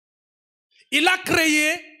 il a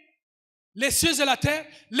créé les cieux et la terre.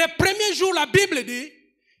 Les premiers jours, la Bible dit,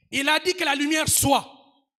 il a dit que la lumière soit.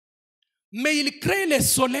 Mais il crée le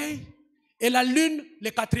soleil et la lune le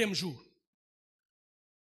 4e jour.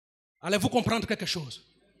 Allez-vous comprendre quelque chose?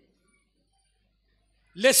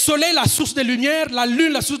 Le soleil, la source de lumière, la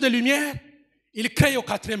lune, la source de lumière, il crée au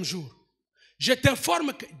 4e jour. Je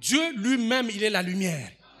t'informe que Dieu lui-même, il est la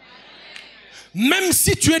lumière. Même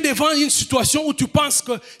si tu es devant une situation où tu penses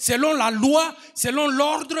que selon la loi, selon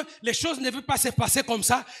l'ordre, les choses ne vont pas se passer comme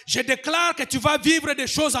ça, je déclare que tu vas vivre des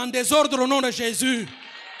choses en désordre au nom de Jésus.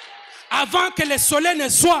 Avant que le soleil ne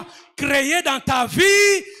soit créé dans ta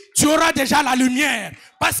vie, tu auras déjà la lumière.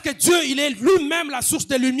 Parce que Dieu, il est lui-même la source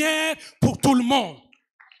de lumière pour tout le monde.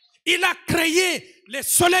 Il a créé le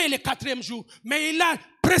soleil le 4e jour, mais il a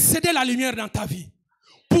précédé la lumière dans ta vie.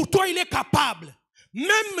 Pour toi, il est capable.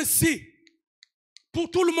 Même si,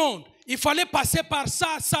 pour tout le monde, il fallait passer par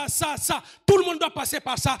ça. Tout le monde doit passer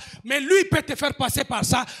par ça. Mais lui, il peut te faire passer par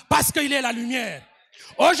ça parce qu'il est la lumière.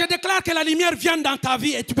 Oh, je déclare que la lumière vient dans ta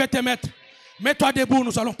vie et tu peux te mettre. Mets-toi debout,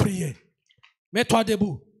 nous allons prier. Mets-toi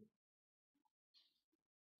debout.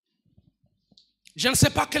 Je ne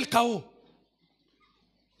sais pas quel chaos.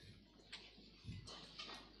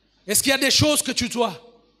 Est-ce qu'il y a des choses que tu dois?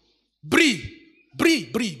 Brille.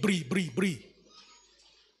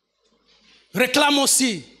 Réclame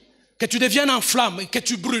aussi que tu deviennes en flamme et que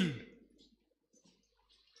tu brûles.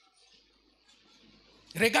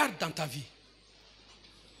 Regarde dans ta vie.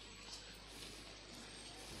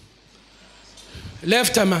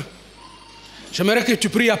 Lève ta main. J'aimerais que tu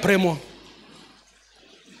pries après moi.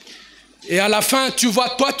 Et à la fin, tu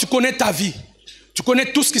vois, toi, tu connais ta vie. Tu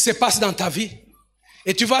connais tout ce qui se passe dans ta vie.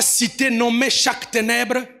 Et tu vas citer, nommer chaque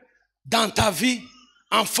ténèbre dans ta vie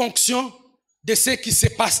en fonction de ce qui se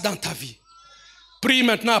passe dans ta vie. Prie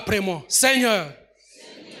maintenant après moi. Seigneur,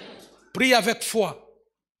 prie avec foi.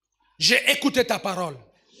 J'ai écouté ta parole.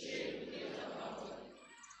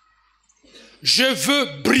 Je veux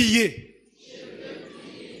briller.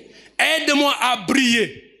 Aide-moi à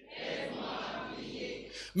briller.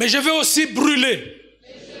 Mais je veux aussi brûler.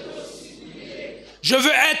 Je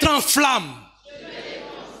veux être en flamme.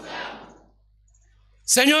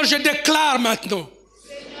 Seigneur, je déclare maintenant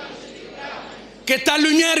que ta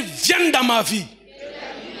lumière vienne dans ma vie.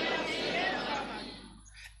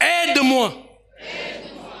 Aide-moi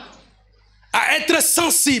à être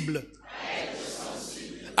sensible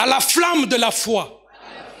à la flamme de la foi.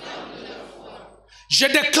 Je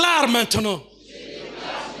déclare maintenant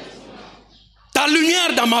ta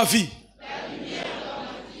lumière dans ma vie.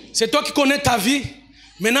 C'est toi qui connais ta vie.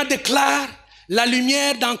 Maintenant, déclare la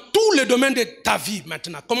lumière dans tous les domaines de ta vie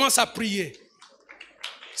maintenant. Commence à prier.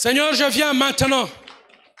 Seigneur, je viens maintenant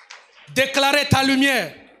déclarer ta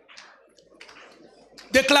lumière.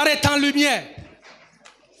 Déclarer ta lumière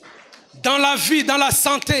dans la vie, dans la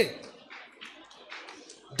santé,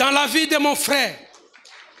 dans la vie de mon frère,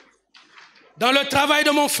 dans le travail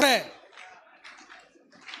de mon frère,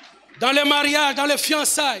 dans le mariage, dans les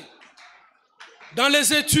fiançailles, dans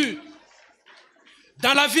les études,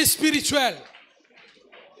 dans la vie spirituelle,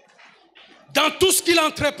 dans tout ce qu'il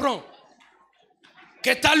entreprend.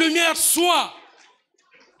 Que ta lumière soit,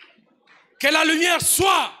 que la lumière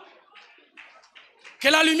soit, que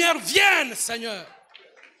la lumière vienne, Seigneur,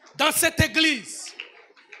 dans cette église,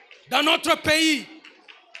 dans notre pays.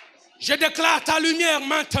 Je déclare ta lumière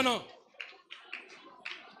maintenant.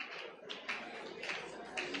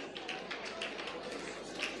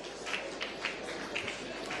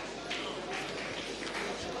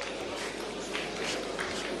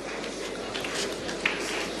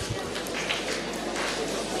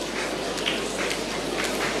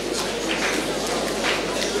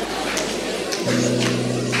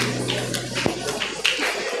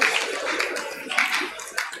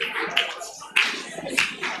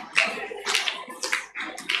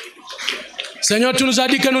 Seigneur, tu nous as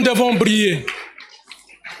dit que nous devons briller.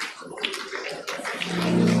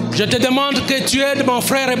 Je te demande que tu aides mon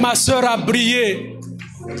frère et ma soeur à briller.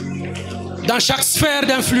 dans chaque sphère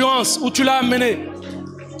d'influence où tu l'as amené.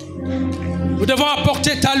 Nous devons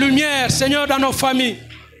apporter ta lumière, Seigneur, dans nos familles.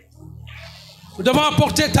 Nous devons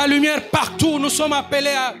apporter ta lumière partout où nous sommes appelés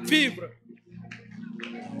à vivre.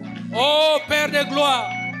 Oh Père de gloire,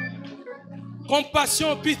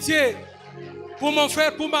 compassion, pitié pour mon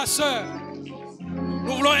frère, pour ma soeur.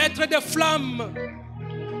 Nous voulons être des flammes,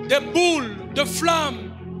 des boules de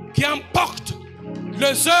flammes qui emportent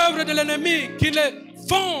les œuvres de l'ennemi, qui les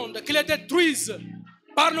fondent, qui les détruisent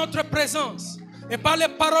par notre présence et par les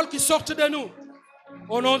paroles qui sortent de nous.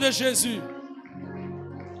 Au nom de Jésus.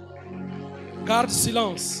 Garde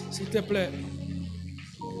silence, s'il te plaît.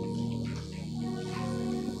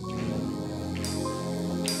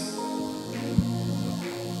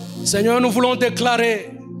 Seigneur, nous voulons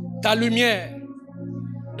déclarer ta lumière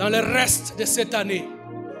dans le reste de cette année.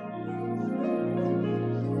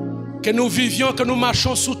 Que nous vivions, que nous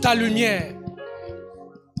marchions sous ta lumière.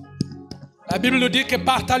 La Bible nous dit que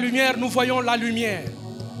par ta lumière, nous voyons la lumière.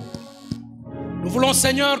 Nous voulons,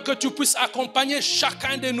 Seigneur, que tu puisses accompagner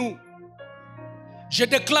chacun de nous. Je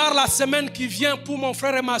déclare la semaine qui vient pour mon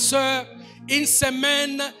frère et ma soeur, une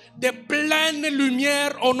semaine de pleine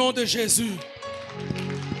lumière au nom de Jésus.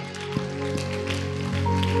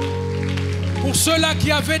 Pour ceux-là qui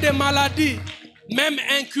avaient des maladies, même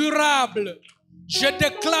incurables, je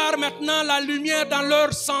déclare maintenant la lumière dans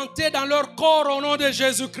leur santé, dans leur corps au nom de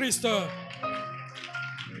Jésus-Christ.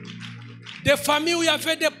 Des familles où il y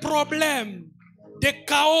avait des problèmes, des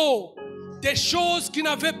chaos, des choses qui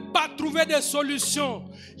n'avaient pas trouvé de solution.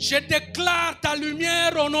 Je déclare ta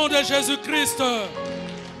lumière au nom de Jésus-Christ.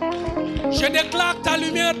 Je déclare ta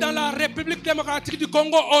lumière dans la République démocratique du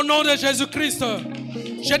Congo au nom de Jésus-Christ.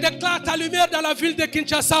 Je déclare ta lumière dans la ville de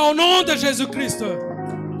Kinshasa au nom de Jésus-Christ.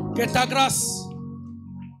 Que ta grâce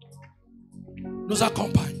nous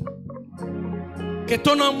accompagne. Que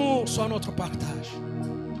ton amour soit notre partage.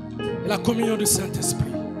 Et la communion du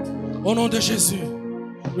Saint-Esprit. Au nom de Jésus,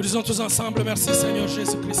 nous disons tous ensemble, merci Seigneur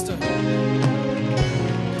Jésus-Christ.